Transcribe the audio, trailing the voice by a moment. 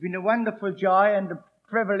It's been a wonderful joy and a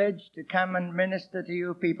privilege to come and minister to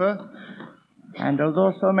you people. And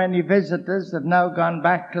although so many visitors have now gone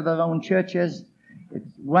back to their own churches,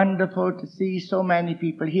 it's wonderful to see so many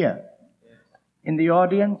people here. In the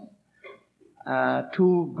audience,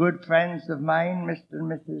 two good friends of mine, Mr.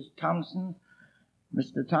 and Mrs. Thompson.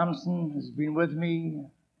 Mr. Thompson has been with me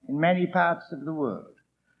in many parts of the world.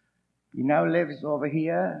 He now lives over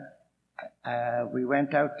here. We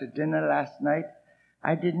went out to dinner last night.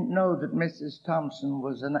 I didn't know that Mrs. Thompson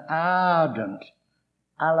was an ardent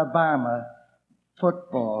Alabama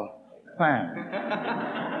football fan.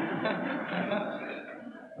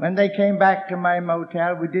 When they came back to my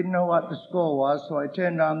motel, we didn't know what the score was, so I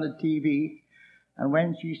turned on the TV, and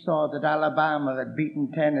when she saw that Alabama had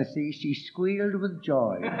beaten Tennessee, she squealed with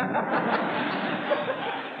joy.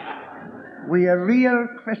 We are real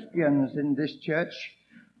Christians in this church.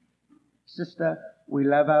 Sister, we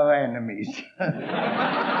love our enemies.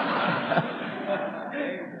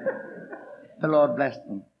 The Lord bless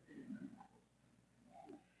them.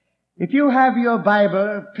 If you have your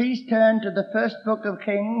Bible, please turn to the first book of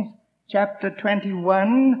Kings, chapter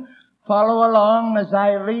 21. Follow along as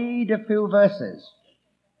I read a few verses.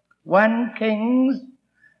 1 Kings,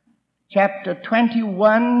 chapter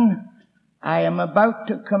 21. I am about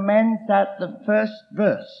to commence at the first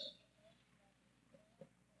verse.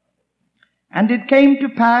 And it came to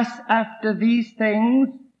pass after these things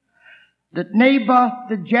that Naboth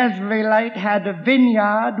the Jezreelite had a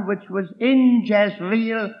vineyard which was in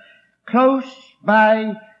Jezreel, close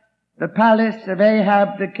by the palace of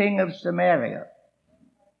Ahab the king of Samaria.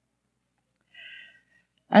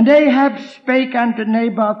 And Ahab spake unto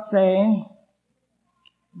Naboth, saying,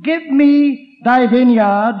 Give me thy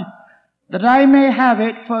vineyard, that I may have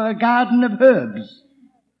it for a garden of herbs,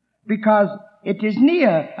 because it is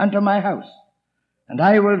near unto my house. And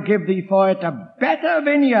I will give thee for it a better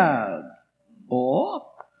vineyard. Or,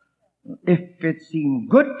 if it seem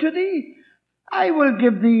good to thee, I will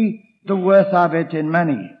give thee the worth of it in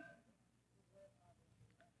money.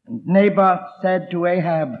 And Naboth said to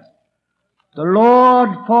Ahab, The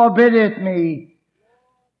Lord forbiddeth me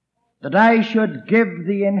that I should give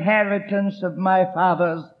the inheritance of my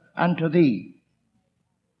fathers unto thee.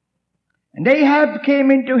 And Ahab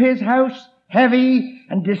came into his house heavy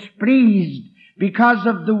and displeased, because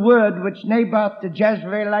of the word which Naboth the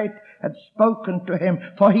Jezreelite had spoken to him.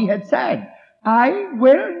 For he had said, I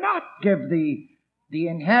will not give thee the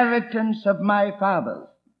inheritance of my fathers.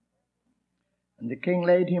 And the king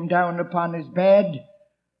laid him down upon his bed,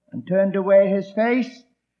 and turned away his face,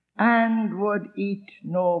 and would eat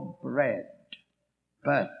no bread.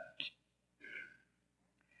 But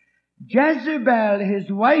Jezebel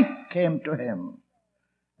his wife came to him,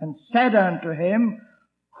 and said unto him,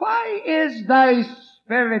 Why is thy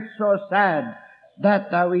spirit so sad, that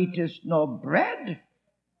thou eatest no bread?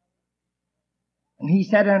 And he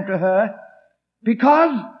said unto her,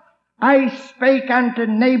 Because I spake unto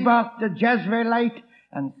Naboth the Jezreelite,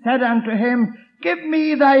 and said unto him, Give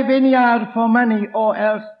me thy vineyard for money, or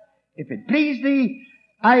else, if it please thee,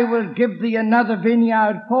 I will give thee another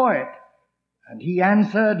vineyard for it. And he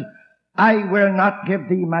answered, I will not give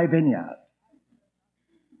thee my vineyard.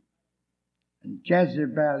 And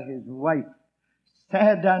Jezebel his wife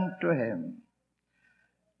said unto him,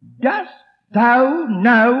 Dost thou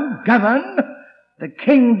now govern the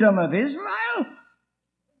kingdom of Israel?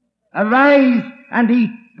 Arise and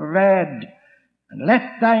eat bread, and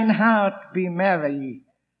let thine heart be merry.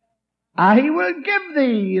 I will give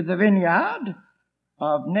thee the vineyard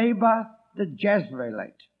of Naboth the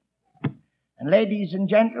Jezreelite. And ladies and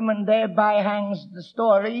gentlemen, thereby hangs the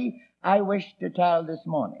story I wish to tell this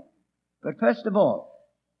morning. But first of all,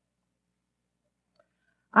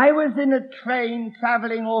 I was in a train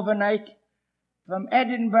traveling overnight from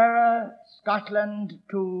Edinburgh, Scotland,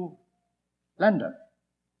 to London.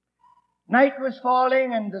 Night was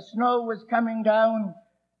falling and the snow was coming down.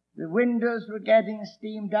 The windows were getting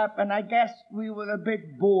steamed up, and I guess we were a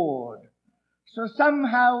bit bored. So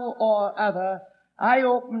somehow or other, I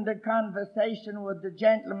opened a conversation with the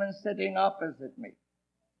gentleman sitting opposite me.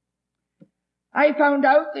 I found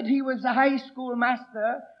out that he was a high school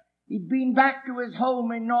master. He'd been back to his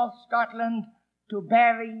home in North Scotland to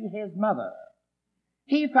bury his mother.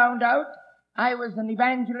 He found out I was an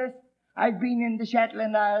evangelist. I'd been in the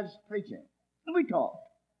Shetland Isles preaching. And we talked.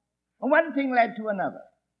 And one thing led to another.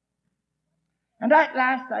 And at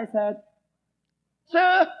last I said,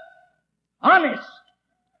 Sir, honest,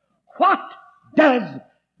 what does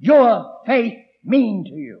your faith mean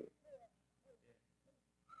to you?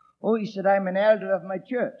 Oh, he said, I'm an elder of my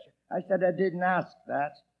church. I said, I didn't ask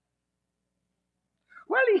that.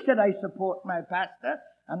 Well, he said, I support my pastor.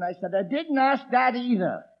 And I said, I didn't ask that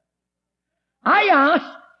either. I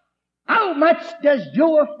asked, how much does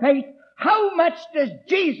your faith, how much does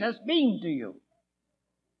Jesus mean to you?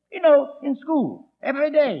 You know, in school,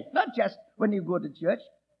 every day, not just when you go to church,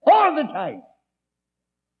 all the time.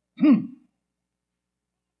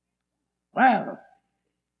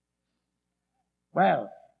 Well,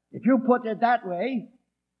 if you put it that way,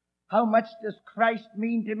 how much does Christ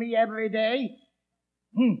mean to me every day?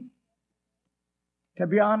 To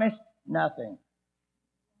be honest, nothing.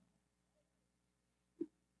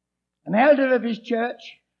 An elder of his church,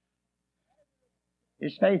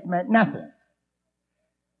 his faith meant nothing.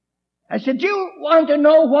 I said, do you want to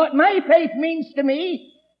know what my faith means to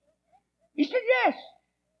me? He said, yes.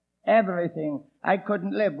 Everything. I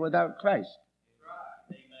couldn't live without Christ.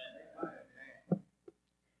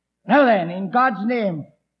 Now then, in God's name,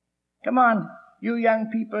 come on, you young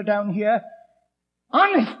people down here,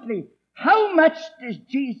 honestly, how much does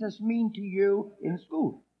Jesus mean to you in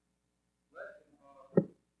school?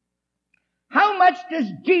 How much does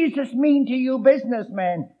Jesus mean to you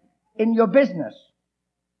businessmen in your business?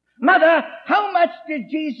 Mother, how much does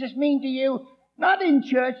Jesus mean to you, not in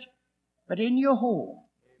church, but in your home?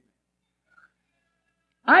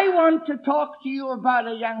 I want to talk to you about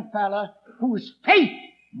a young fella whose faith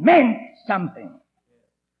meant something.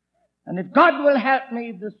 And if God will help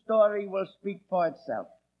me, the story will speak for itself.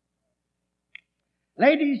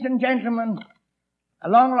 Ladies and gentlemen, a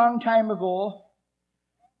long, long time ago,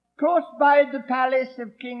 close by the palace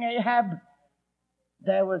of King Ahab,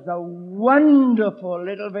 there was a wonderful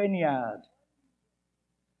little vineyard.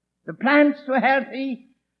 The plants were healthy,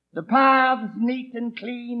 the paths neat and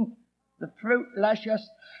clean, the fruit luscious,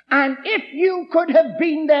 and if you could have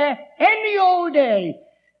been there any old day,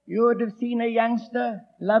 you would have seen a youngster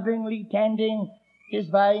lovingly tending his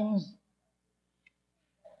vines.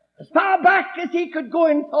 As far back as he could go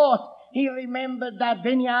in thought, he remembered that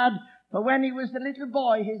vineyard, for when he was a little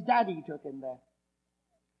boy, his daddy took him there.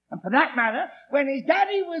 And for that matter, when his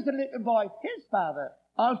daddy was a little boy, his father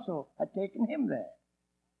also had taken him there.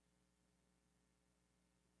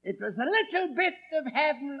 It was a little bit of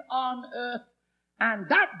heaven on earth, and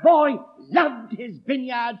that boy loved his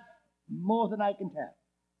vineyard more than I can tell.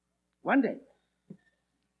 One day,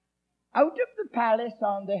 out of the palace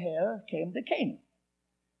on the hill came the king.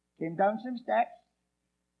 Came down some steps,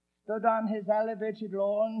 stood on his elevated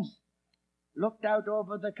lawns, looked out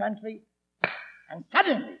over the country, and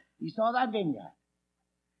suddenly he saw that vineyard.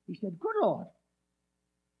 He said, good Lord,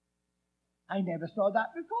 I never saw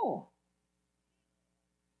that before.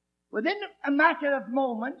 Within a matter of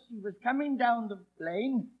moments, he was coming down the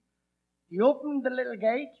lane. He opened the little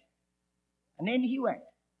gate, and in he went.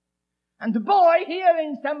 And the boy,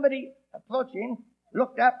 hearing somebody approaching,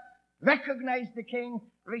 looked up, recognized the king,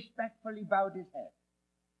 respectfully bowed his head.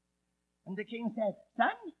 And the king said,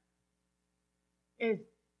 son, is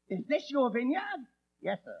this your vineyard?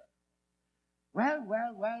 Yes, sir. Well.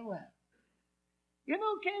 You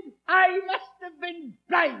know, kid, I must have been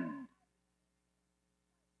blind.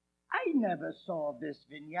 I never saw this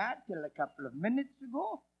vineyard till a couple of minutes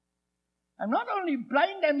ago. I'm not only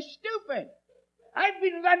blind, I'm stupid. I've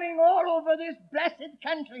been running all over this blessed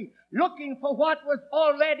country looking for what was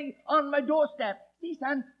already on my doorstep. See,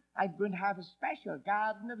 son, I'm going to have a special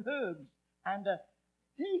garden of herbs. And,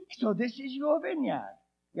 so this is your vineyard?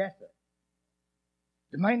 Yes, sir.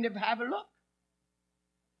 Do you mind if I have a look?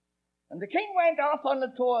 And the king went off on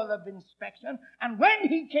a tour of inspection, and when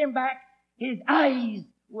he came back, his eyes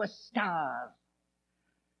were stars.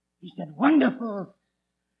 He said, wonderful.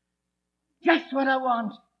 Just what I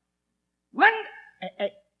want.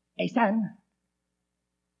 Hey, son,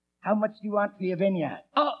 how much do you want for your vineyard?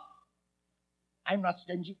 Oh, I'm not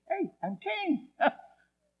stingy. Hey, I'm king.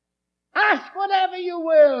 Ask whatever you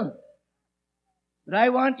will. But I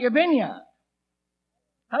want your vineyard.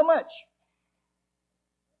 How much?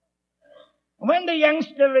 When the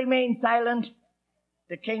youngster remained silent,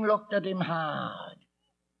 the king looked at him hard.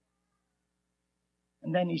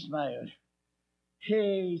 And then he smiled.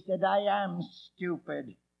 Hey, he said, I am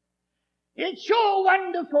stupid. It's so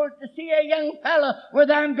wonderful to see a young fella with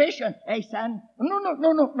ambition. Hey, son,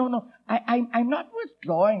 no. I'm not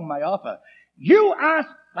withdrawing my offer. You ask,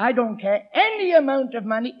 I don't care, any amount of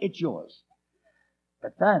money, it's yours.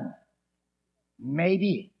 But son,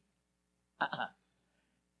 maybe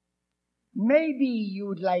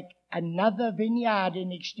you'd like another vineyard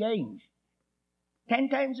in exchange. 10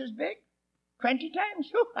 times as big? 20 times?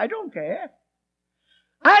 Oh, I don't care.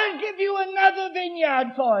 I'll give you another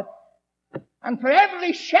vineyard for it. And for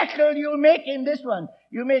every shekel you'll make in this one,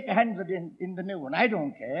 you make 100 in the new one. I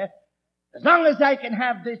don't care. As long as I can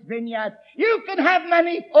have this vineyard, you can have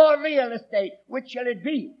money or real estate. Which shall it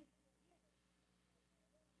be?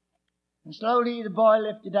 And slowly the boy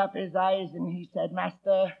lifted up his eyes and he said,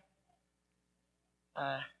 Master,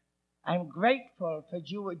 I'm grateful for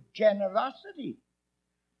your generosity,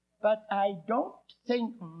 but I don't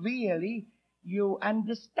think really you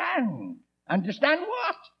understand. Understand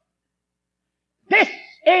what? This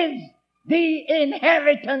is the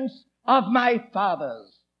inheritance of my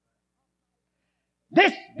fathers.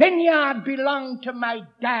 This vineyard belonged to my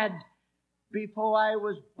dad before I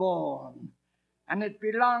was born. And it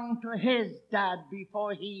belonged to his dad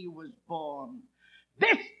before he was born.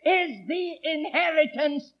 This is the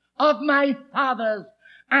inheritance of my fathers.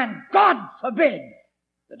 And God forbid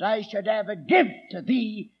that I should ever give to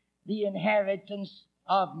thee the inheritance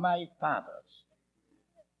of my fathers.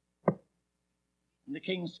 And the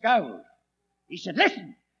king scowled. He said,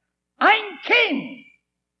 listen, I'm king.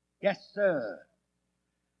 Yes, sir.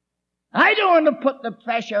 I don't want to put the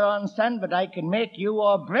pressure on, son, but I can make you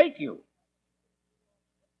or break you.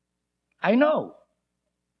 I know.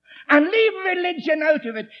 And leave religion out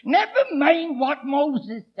of it. Never mind what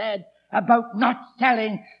Moses said about not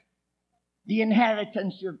selling the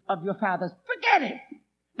inheritance of your fathers. Forget it.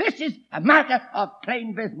 This is a matter of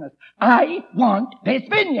plain business. I want this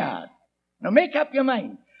vineyard. Now make up your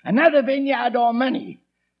mind. Another vineyard or money.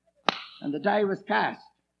 And the die was cast.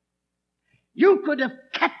 You could have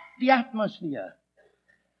cut the atmosphere.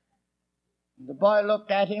 And the boy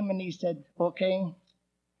looked at him and he said, O king,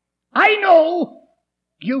 I know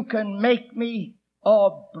you can make me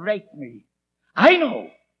or break me. I know.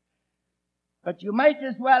 But you might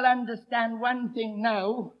as well understand one thing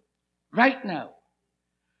now, right now.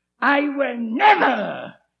 I will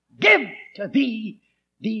never give to thee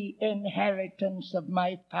the inheritance of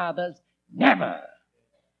my fathers. Never.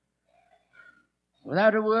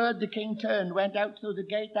 Without a word, the king turned, went out through the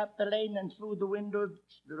gate, up the lane, and through the windows,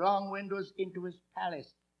 the long windows, into his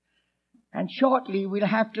palace. And shortly we'll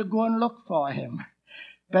have to go and look for him.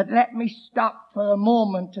 But let me stop for a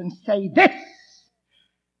moment and say this.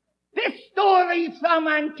 This story from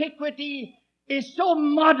antiquity is so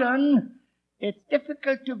modern, it's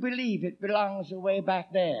difficult to believe it belongs way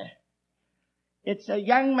back there. It's a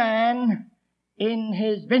young man in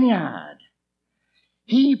his vineyard.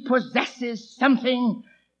 He possesses something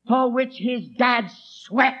for which his dad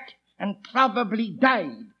sweat and probably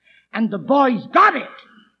died. And the boy's got it.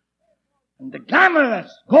 And the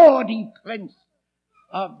glamorous, gaudy prince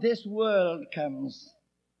of this world comes.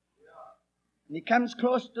 And he comes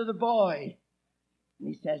close to the boy. And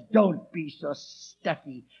he says, don't be so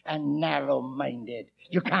stuffy and narrow-minded.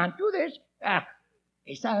 You can't do this.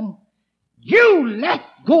 Hey, son, you let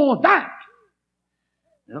go of that.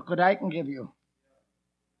 Look what I can give you.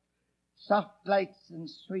 Soft lights and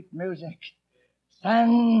sweet music.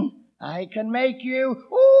 Son, I can make you.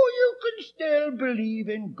 Oh, you can still believe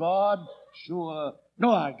in God. Sure,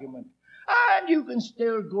 no argument. And you can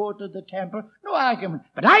still go to the temple. No argument.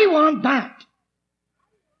 But I want that.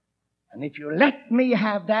 And if you let me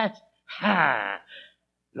have that,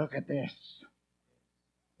 look at this.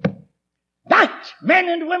 That, men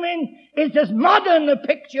and women, is as modern a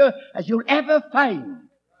picture as you'll ever find.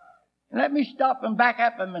 Let me stop and back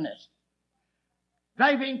up a minute.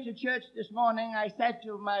 Driving to church this morning, I said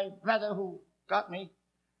to my brother who got me,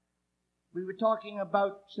 we were talking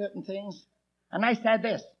about certain things, and I said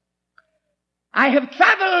this. I have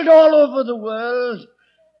traveled all over the world.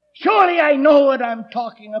 Surely I know what I'm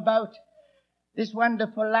talking about. This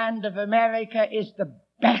wonderful land of America is the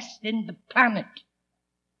best in the planet.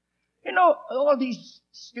 You know, all these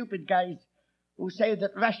stupid guys who say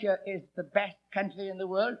that Russia is the best country in the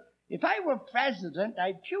world, if I were president,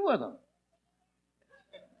 I'd cure them.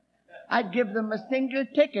 I'd give them a single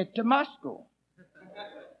ticket to Moscow.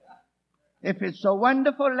 If it's so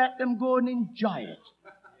wonderful, let them go and enjoy it.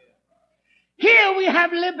 Here we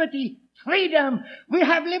have liberty, freedom. We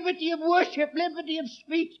have liberty of worship, liberty of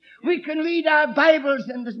speech. We can read our Bibles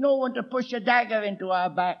and there's no one to push a dagger into our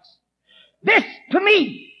backs. This, to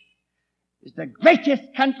me, is the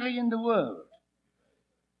greatest country in the world.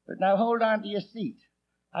 But now hold on to your seat.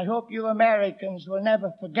 I hope you Americans will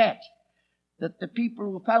never forget that the people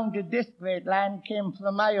who founded this great land came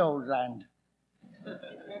from my old land.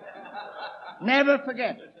 Never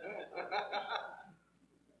forget it.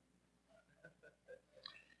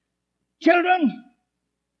 Children,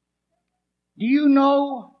 do you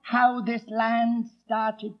know how this land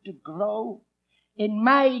started to grow? In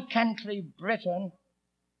my country, Britain,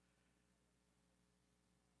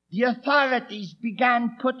 the authorities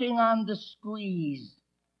began putting on the squeeze.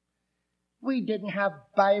 We didn't have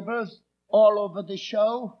Bibles all over the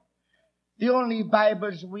show. The only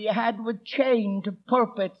Bibles we had were chained to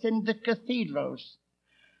pulpits in the cathedrals.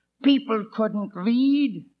 People couldn't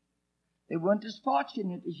read. They weren't as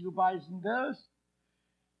fortunate as you boys and girls.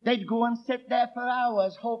 They'd go and sit there for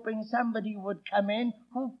hours hoping somebody would come in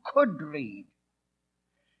who could read.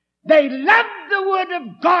 They loved the Word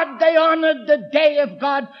of God. They honored the day of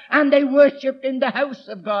God, and they worshipped in the house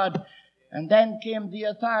of God. And then came the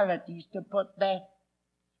authorities to put their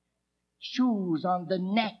shoes on the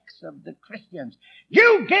necks of the Christians.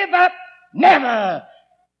 You give up? Never!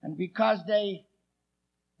 And because they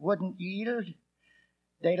wouldn't yield,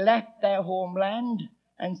 they left their homeland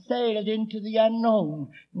and sailed into the unknown,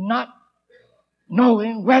 not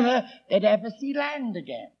knowing whether they'd ever see land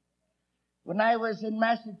again. When I was in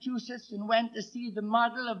Massachusetts and went to see the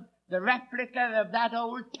model of the replica of that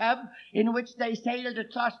old tub in which they sailed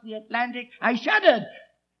across the Atlantic, I shuddered.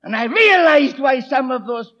 And I realized why some of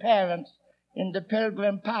those parents in the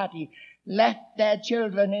Pilgrim party left their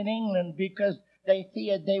children in England, because they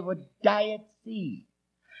feared they would die at sea.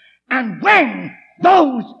 And when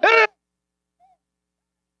those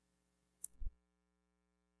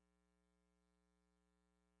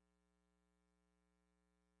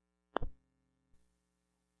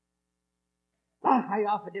I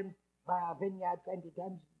offered him our vineyard 20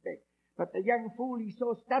 times as big. But the young fool, he's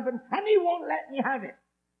so stubborn, and he won't let me have it.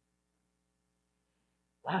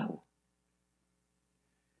 Wow.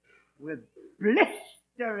 With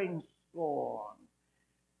blistering scorn,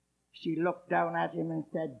 she looked down at him and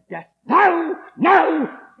said, "Dost thou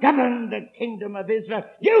now govern the kingdom of Israel?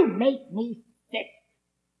 You make me sick.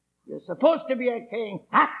 You're supposed to be a king.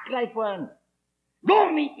 Act like one.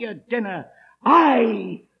 Go meet your dinner.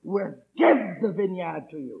 I will give the vineyard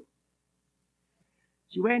to you."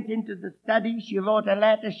 She went into the study. She wrote a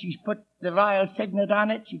letter. She put the royal signet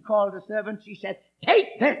on it. She called the servant. She said,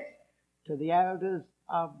 "Take this to the elders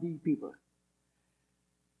of the people."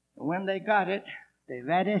 And when they got it, they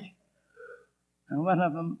read it. And one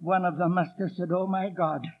of them must have said, "Oh my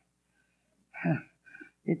God."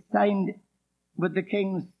 It's signed with the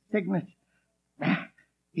king's signet.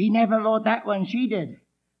 He never wrote that one. She did.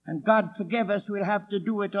 And God forgive us, we'll have to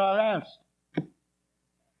do it or else.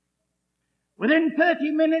 Within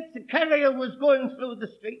 30 minutes, the courier was going through the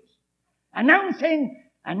streets, announcing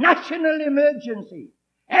a national emergency.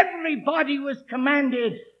 Everybody was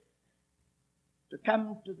commanded to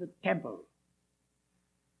come to the temple.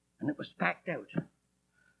 And it was packed out.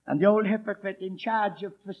 And the old hypocrite in charge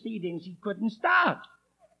of proceedings, he couldn't start.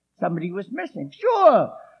 Somebody was missing.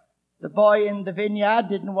 Sure, the boy in the vineyard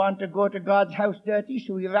didn't want to go to God's house dirty,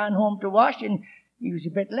 so he ran home to wash, and he was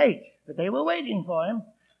a bit late. But they were waiting for him.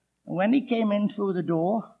 And when he came in through the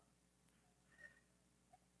door,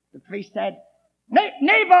 the priest said,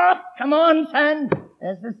 "Neighbor, come on, son.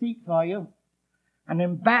 There's a seat for you." And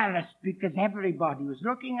embarrassed because everybody was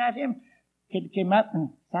looking at him, kid came up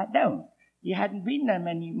and sat down. He hadn't been there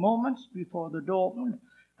many moments before the door opened,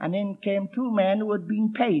 and in came two men who had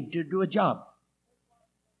been paid to do a job.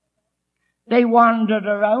 They wandered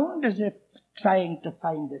around as if trying to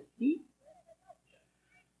find a seat.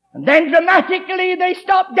 And then dramatically they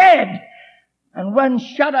stopped dead. And one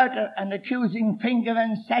shot out an accusing finger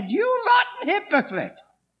and said, "You rotten hypocrite!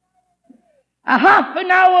 A half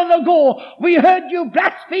an hour ago we heard you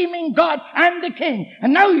blaspheming God and the king,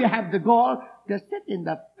 and now you have the gall to sit in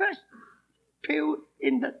the first pew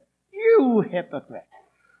in the... You hypocrite!"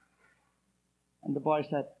 And the boy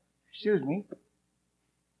said, "Excuse me,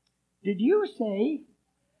 did you say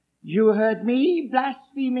you heard me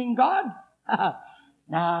blaspheming God?"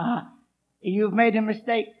 "Nah, you've made a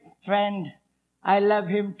mistake, friend. I love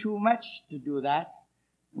him too much to do that."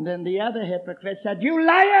 And then the other hypocrite said, "You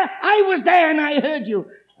liar! I was there and I heard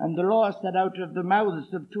you." And the law said, out of the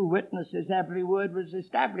mouths of two witnesses every word was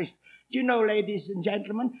established. Do you know, ladies and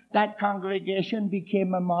gentlemen, that congregation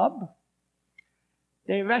became a mob.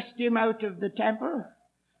 They rushed him out of the temple,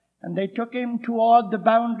 and they took him toward the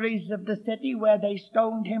boundaries of the city, where they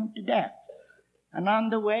stoned him to death. And on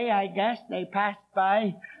the way, I guess, they passed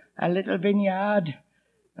by a little vineyard,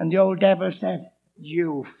 and the old devil said,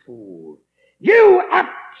 "You fool, you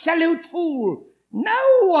absolute fool, now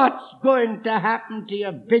what's going to happen to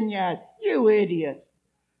your vineyard, you idiot?"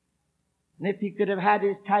 And if he could have had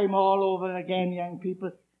his time all over again, young people,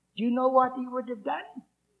 do you know what he would have done?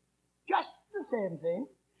 Just the same thing.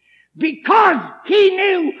 Because he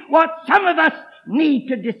knew what some of us need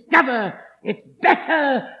to discover. It's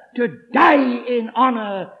better to die in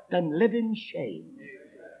honor than live in shame.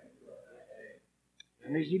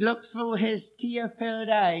 And as he looked through his tear-filled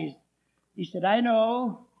eyes, he said, I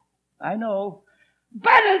know.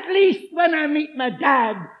 But at least when I meet my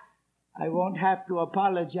dad, I won't have to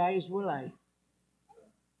apologize, will I?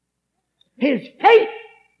 His faith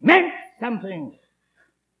meant something.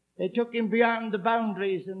 They took him beyond the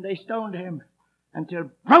boundaries and they stoned him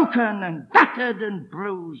until broken and battered and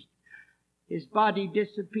bruised, his body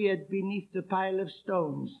disappeared beneath the pile of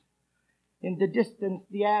stones. In the distance,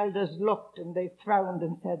 the elders looked and they frowned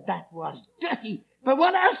and said, that was dirty, but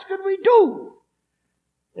what else could we do?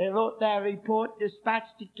 They wrote their report,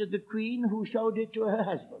 dispatched it to the Queen, who showed it to her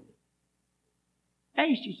husband.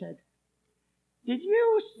 Hey, she said, did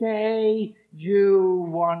you say you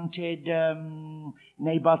wanted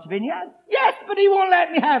Naboth's vineyard? Yes, but he won't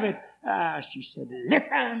let me have it. Ah, she said,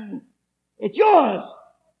 listen, it's yours.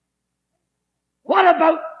 What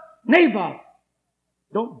about Naboth?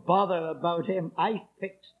 Don't bother about him. I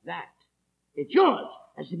fixed that. It's yours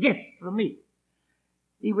as a gift from me.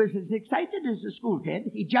 He was as excited as a school kid.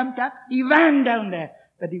 He jumped up. He ran down there.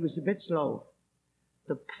 But he was a bit slow.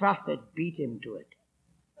 The prophet beat him to it.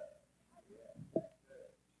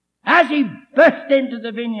 As he burst into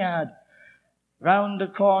the vineyard, round the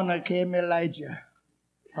corner came Elijah.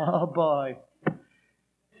 Oh boy.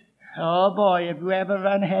 Oh boy, have you ever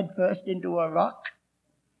run head first into a rock?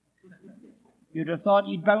 You'd have thought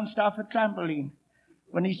he'd bounced off a trampoline.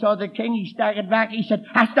 When he saw the king, he staggered back. He said,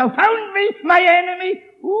 hast thou found me, my enemy?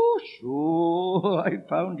 Oh, sure, I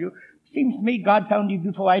found you. Seems to me God found you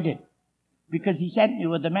before I did, because he sent me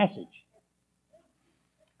with a message.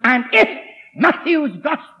 And if Matthew's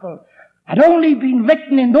gospel had only been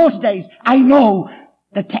written in those days, I know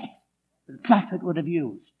the text the prophet would have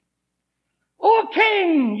used. O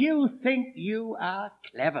king, you think you are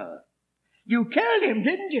clever. You killed him,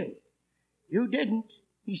 didn't you? You didn't.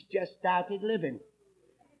 He's just started living.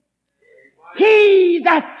 He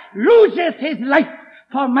that loseth his life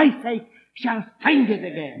for my sake shall find it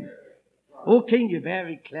again. O king, you're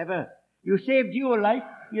very clever. You saved your life.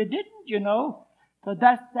 You didn't, you know. For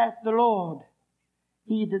thus saith the Lord,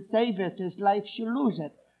 he that saveth his life shall lose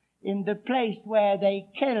it. In the place where they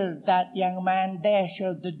killed that young man, there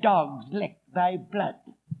shall the dogs lick thy blood.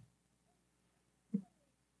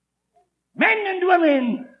 Men and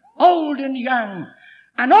women, old and young,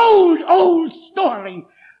 an old story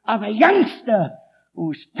of a youngster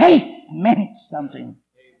whose faith meant something.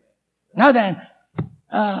 Now then,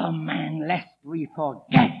 oh man, lest we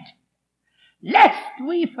forget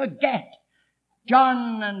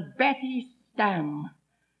John and Betty Stam,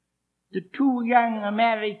 the two young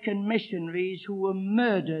American missionaries who were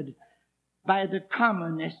murdered by the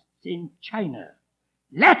communists in China.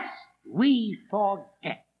 Lest we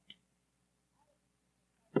forget.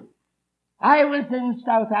 I was in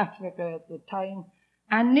South Africa at the time,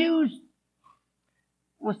 and news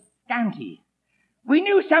was scanty. We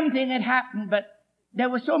knew something had happened, but there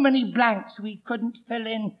were so many blanks we couldn't fill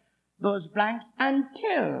in those blanks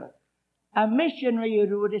until a missionary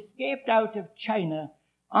who had escaped out of China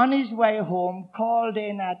on his way home called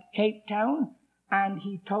in at Cape Town, and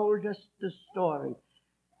he told us the story.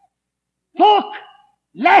 Folk,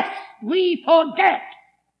 lest we forget,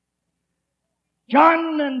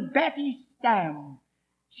 John and Betty Stam.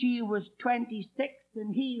 She was 26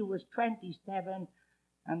 and he was 27,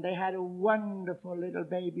 and they had a wonderful little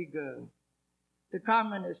baby girl. The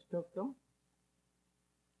communists took them,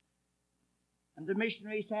 and the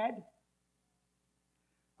missionary said,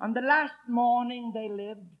 on the last morning they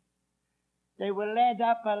lived, they were led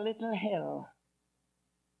up a little hill.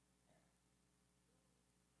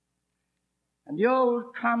 And the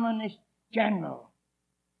old communist general,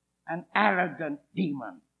 an arrogant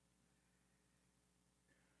demon,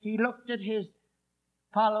 he looked at his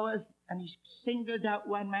followers and he singled out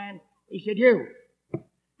one man. He said, you,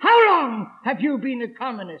 how long have you been a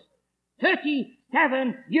communist?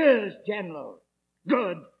 37 years, General.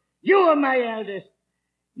 Good. You are my eldest.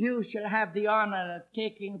 You shall have the honor of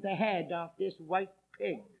taking the head off this white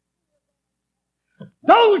pig.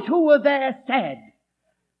 Those who were there said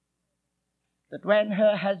that when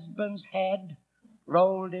her husband's head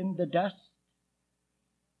rolled in the dust,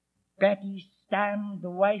 Betty Stam, the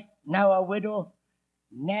wife, now a widow,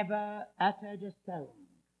 never uttered a sound.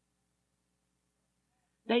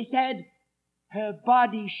 They said her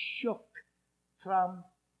body shook from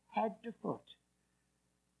head to foot.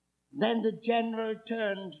 Then the general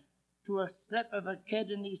turned to a slip of a kid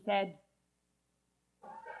and he said,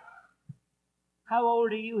 how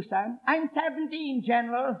old are you, son? I'm 17,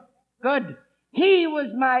 General. Good. He was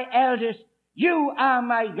my eldest. You are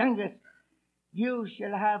my youngest. You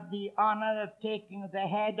shall have the honor of taking the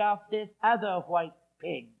head off this other white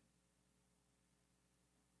pig.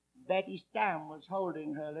 Betty Stam was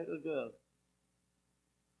holding her little girl.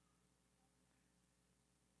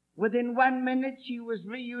 Within 1 minute she was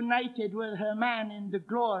reunited with her man in the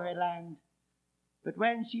glory land. But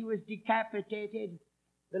when she was decapitated,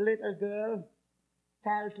 the little girl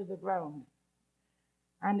fell to the ground.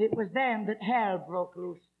 And it was then that hell broke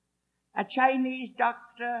loose. A Chinese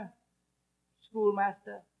doctor,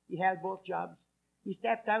 schoolmaster, he held both jobs. He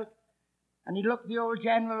stepped out and he looked the old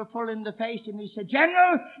general full in the face and he said,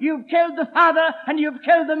 "General, you've killed the father and you've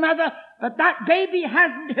killed the mother, but that baby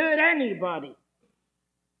hasn't hurt anybody."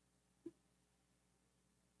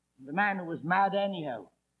 The man who was mad anyhow,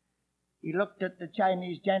 he looked at the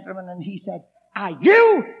Chinese gentleman and he said, "Are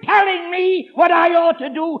you telling me what I ought to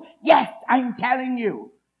do?" "Yes, I'm telling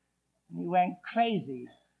you." And he went crazy,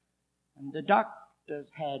 and the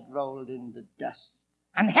doctor's head rolled in the dust,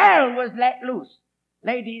 and hell was let loose.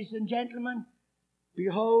 Ladies and gentlemen,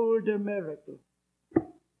 behold a miracle.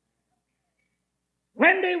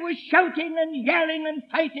 When they were shouting and yelling and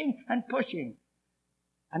fighting and pushing,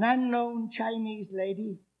 an unknown Chinese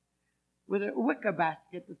lady with a wicker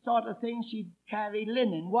basket, the sort of thing she'd carry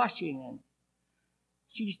linen, washing in,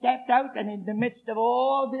 she stepped out, and in the midst of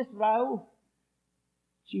all this row,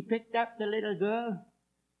 she picked up the little girl,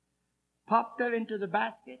 popped her into the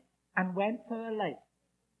basket, and went for her life.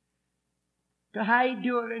 To hide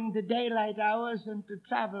during the daylight hours and to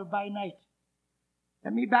travel by night.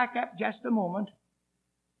 Let me back up just a moment,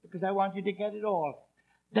 because I want you to get it all.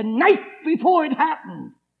 The night before it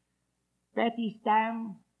happened, Betty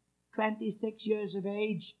Stam, 26 years of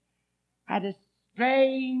age, had a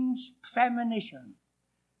strange premonition.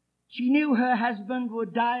 She knew her husband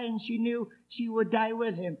would die, and she knew she would die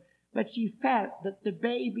with him. But she felt that the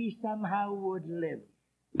baby somehow would live.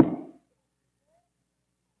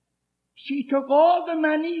 She took all the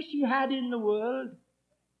money she had in the world,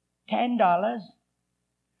 $10,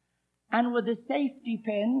 and with a safety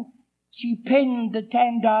pin, she pinned the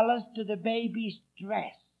 $10 to the baby's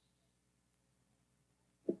dress.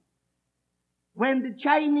 When the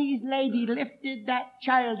Chinese lady lifted that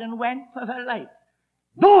child and went for her life,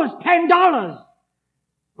 those $10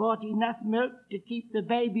 bought enough milk to keep the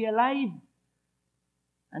baby alive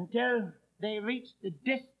until they reached the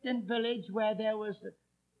distant village where there was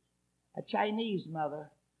a Chinese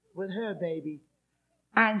mother with her baby.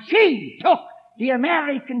 And she took the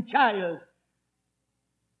American child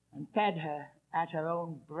and fed her at her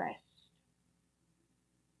own breast.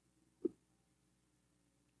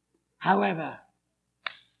 However,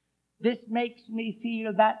 this makes me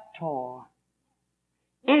feel that tore.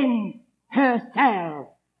 In her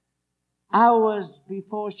cell, hours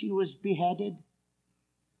before she was beheaded,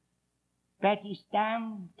 Betty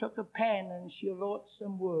Stam took a pen and she wrote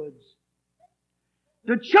some words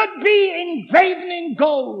that should be engraven in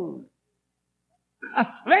gold.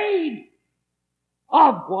 Afraid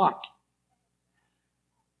of what?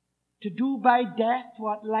 To do by death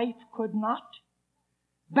what life could not?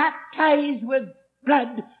 Baptized with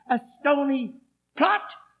blood a stony plot?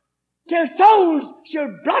 Till souls shall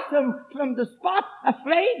blossom from the spot.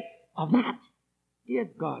 Afraid of that? Dear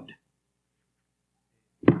God.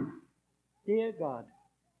 Dear God.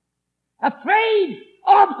 Afraid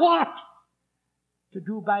of what? To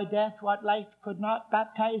do by death what life could not,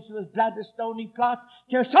 baptized with blood a stony plot,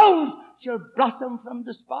 till souls shall blossom from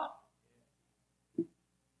the spot.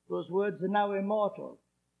 Those words are now immortal.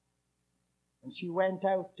 And she went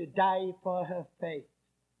out to die for her faith.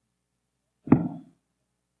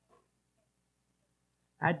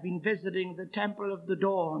 I'd been visiting the Temple of the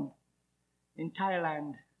Dawn in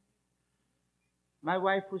Thailand. My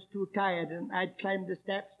wife was too tired, and I'd climbed the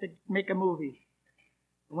steps to make a movie.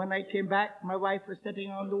 When I came back, my wife was sitting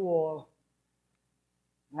on the wall.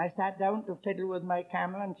 And I sat down to fiddle with my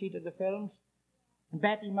camera and see to the films. And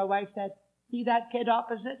Betty, my wife, said, "See that kid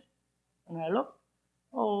opposite?" And I looked.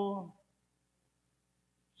 Oh,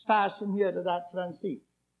 as far as from here to that front seat.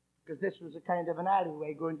 Because this was a kind of an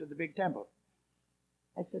alleyway going to the big temple.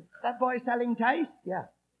 I said, "That boy selling ties?" "Yeah.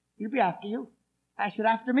 He'll be after you." I said,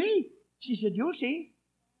 "After me?" She said, "You'll see."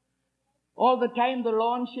 All the time the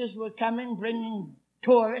launches were coming, bringing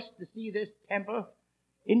tourists to see this temple.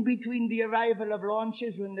 In between the arrival of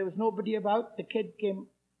launches, when there was nobody about, the kid came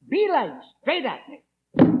beeline straight at me.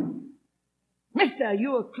 "Mister, are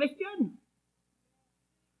you a Christian?"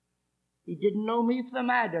 He didn't know me from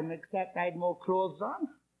Adam, except I had more clothes on.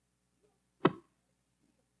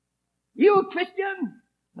 "You a Christian?"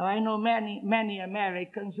 Now, I know many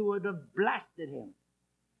Americans who would have blasted him.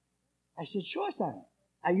 I said, "Sure, son.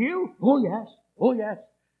 Are you?" "Oh, yes. Oh, yes.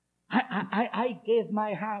 I gave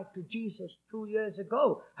my heart to Jesus 2 years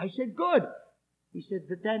ago." I said, "Good." He said,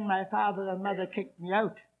 "But then my father and mother kicked me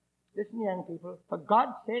out." Listen, young people, for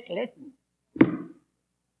God's sake, listen.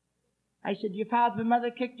 I said, your father and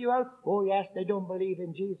mother kicked you out? Oh, yes, they don't believe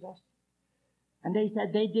in Jesus. And they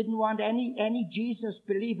said they didn't want any Jesus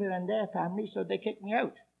believer in their family, so they kicked me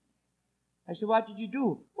out. I said, what did you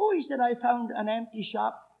do? Oh, he said, I found an empty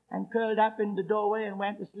shop and curled up in the doorway and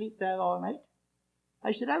went to sleep there all night.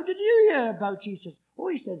 I said, how did you hear about Jesus? Oh,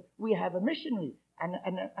 he said, we have a missionary, an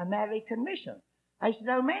American mission. I said,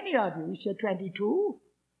 how many are you? He said, 22.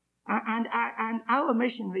 And our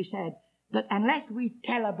missionary said that unless we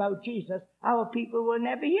tell about Jesus, our people will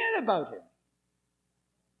never hear about him.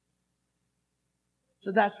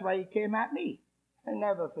 So that's why he came at me. I'll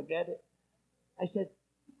never forget it. I said,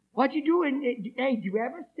 what you doing? Hey, do you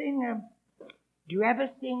ever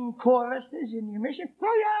sing choruses in your mission?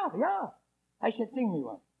 Oh, yeah. I said, sing me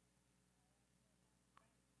one.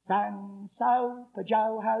 Stand, so,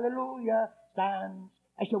 pajow, hallelujah, stand.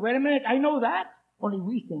 I said, wait a minute, I know that. Only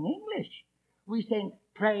we sing English. We sing,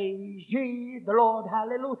 praise ye the Lord,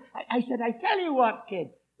 hallelujah. I said, I tell you what, kid,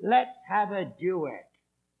 let's have a duet.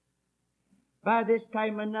 By this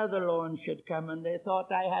time, another loan should come, and they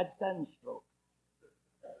thought I had sunstroke.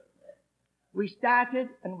 We started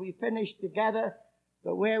and we finished together,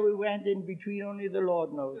 but where we went in between, only the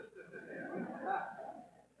Lord knows.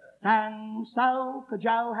 Stand, so,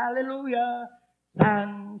 pajow, hallelujah.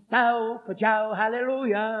 Stand, so, pajow,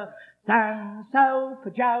 hallelujah. Stand, so,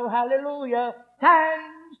 pajow, hallelujah.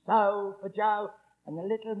 Stand, so, pajow. And the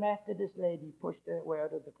little Methodist lady pushed her way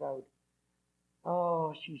out of the crowd.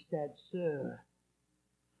 Oh, she said, sir,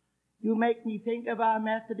 you make me think of our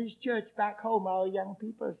Methodist church back home. Our young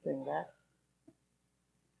people sing that.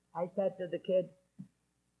 I said to the kid,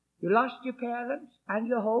 you lost your parents and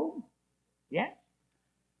your home? Yes.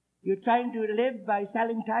 You're trying to live by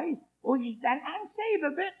selling ties? Oh, you said, and save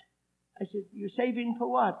a bit. I said, you're saving for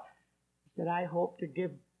what? He said, I hope to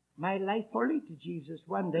give my life fully to Jesus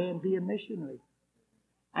one day and be a missionary.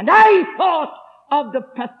 And I thought of the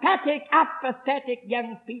pathetic, apathetic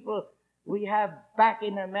young people we have back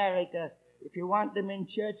in America. If you want them in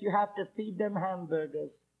church, you have to feed them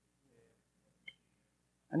hamburgers.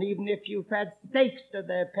 And even if you fed steaks to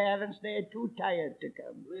their parents, they're too tired to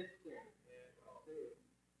come.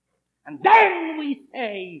 And then we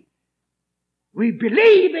say, we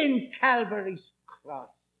believe in Calvary's cross.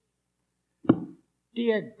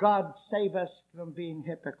 Dear God, save us from being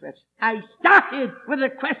hypocrites. I started with a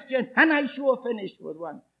question, and I sure finished with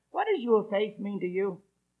one. What does your faith mean to you?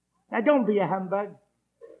 Now, don't be a humbug.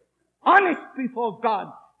 Honest before God,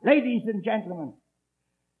 ladies and gentlemen.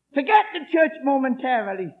 Forget the church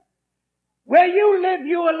momentarily. Where you live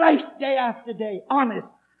your life day after day, honest.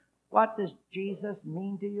 What does Jesus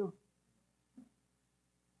mean to you?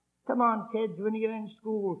 Come on, kids, when you're in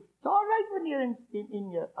school. It's all right when you're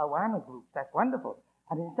in your Awana group. That's wonderful.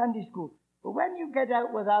 And in Sunday school. But when you get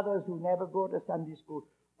out with others who never go to Sunday school,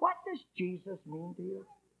 what does Jesus mean to you?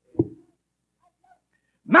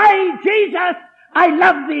 My Jesus, I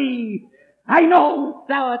love thee. I know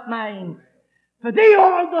thou art mine. For thee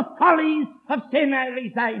all the follies of sin I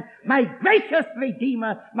resign. My gracious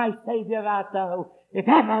Redeemer, my Saviour art thou. If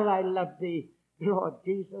ever I loved thee, Lord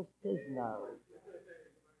Jesus, 'tis now.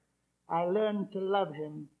 I learned to love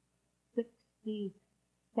him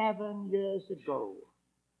 67 years ago.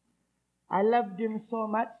 I loved him so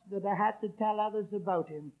much that I had to tell others about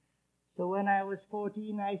him. So when I was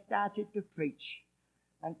 14, I started to preach.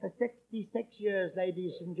 And for 66 years,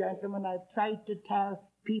 ladies and gentlemen, I've tried to tell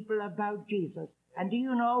people about Jesus. And do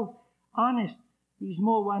you know, honest, he's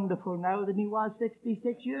more wonderful now than he was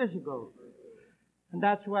 66 years ago. And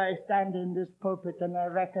that's why I stand in this pulpit and I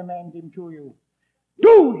recommend him to you.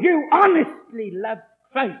 Do you honestly love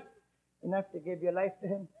Christ enough to give your life to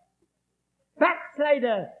him?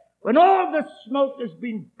 Backslider, when all the smoke has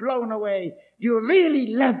been blown away, do you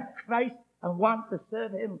really love Christ and want to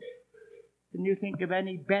serve him? Can you think of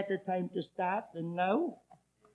any better time to start than now?